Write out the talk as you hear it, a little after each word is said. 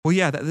Well,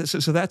 yeah.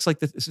 So that's like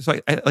so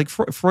like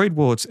Freud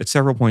will at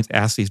several points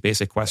ask these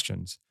basic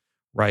questions,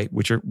 right?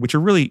 Which are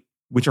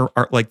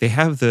like they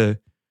have an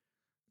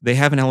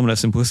element of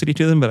simplicity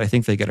to them, but I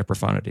think they get a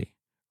profundity,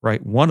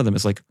 right? One of them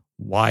is like,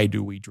 why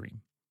do we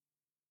dream?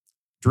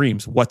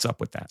 Dreams, what's up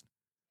with that,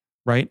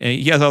 right? And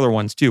he has other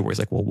ones too, where he's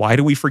like, well, why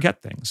do we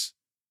forget things?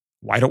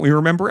 Why don't we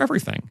remember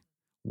everything?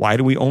 Why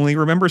do we only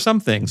remember some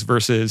things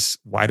versus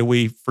why do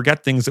we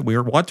forget things that we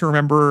want to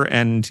remember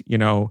and,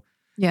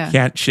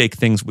 can't shake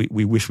things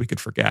we wish we could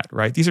forget,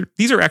 right?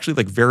 These are actually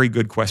like very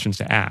good questions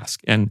to ask.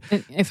 And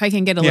if I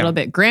can get a little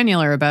bit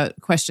granular about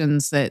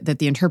questions that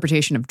the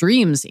interpretation of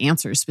dreams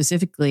answers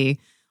specifically,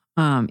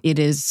 it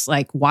is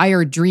like, why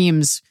are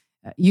dreams,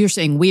 you're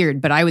saying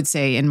weird, but I would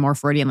say in more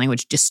Freudian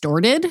language,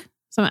 distorted.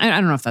 So I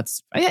don't know if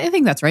I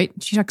think that's right.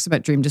 She talks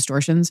about dream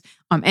distortions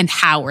and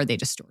how are they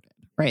distorted,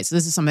 right? So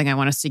this is something I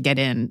want us to get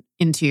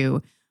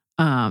into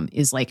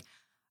is like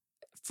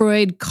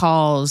Freud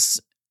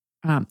calls,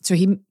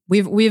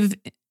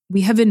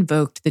 we have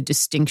invoked the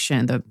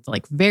distinction, the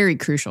like very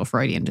crucial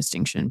Freudian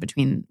distinction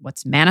between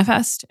what's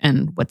manifest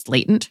and what's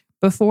latent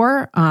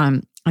before.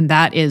 And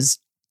that is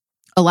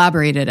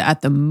elaborated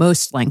at the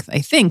most length, I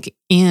think,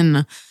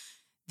 in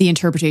the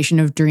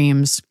interpretation of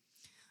dreams,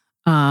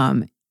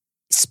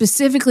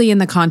 specifically in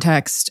the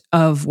context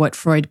of what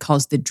Freud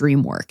calls the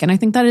dream work. And I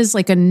think that is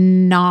like a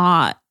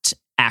not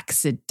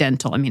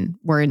accidental. I mean,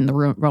 we're in the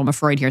realm of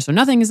Freud here, so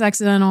nothing is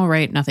accidental,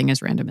 right? Nothing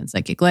is random in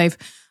psychic life.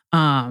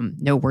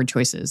 No word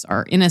choices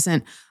are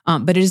innocent.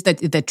 But it is the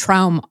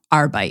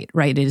Traumarbeit,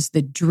 right? It is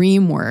the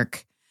dream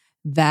work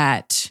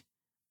that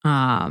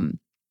the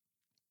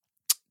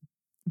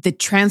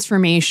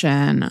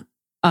transformation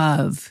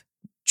of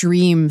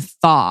dream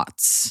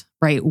thoughts,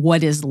 right?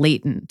 What is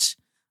latent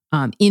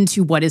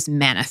into what is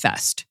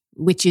manifest,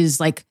 which is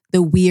like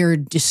the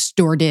weird,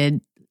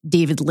 distorted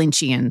David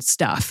Lynchian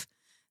stuff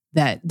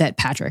that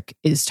Patrick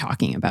is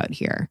talking about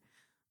here.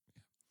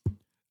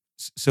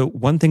 So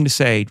one thing to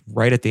say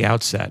right at the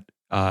outset,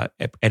 and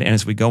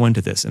as we go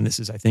into this, and this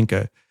is, I think,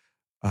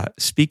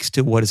 speaks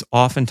to what is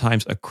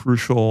oftentimes a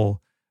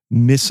crucial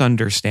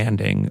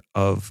misunderstanding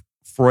of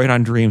Freud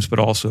on dreams, but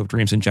also of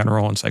dreams in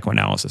general and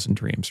psychoanalysis and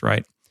dreams,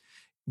 right?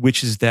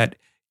 Which is that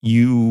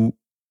you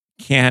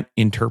can't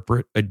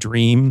interpret a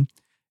dream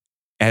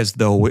as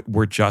though it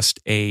were just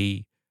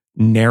a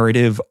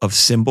narrative of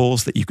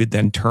symbols that you could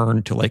then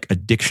turn to like a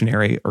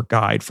dictionary or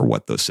guide for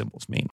what those symbols mean.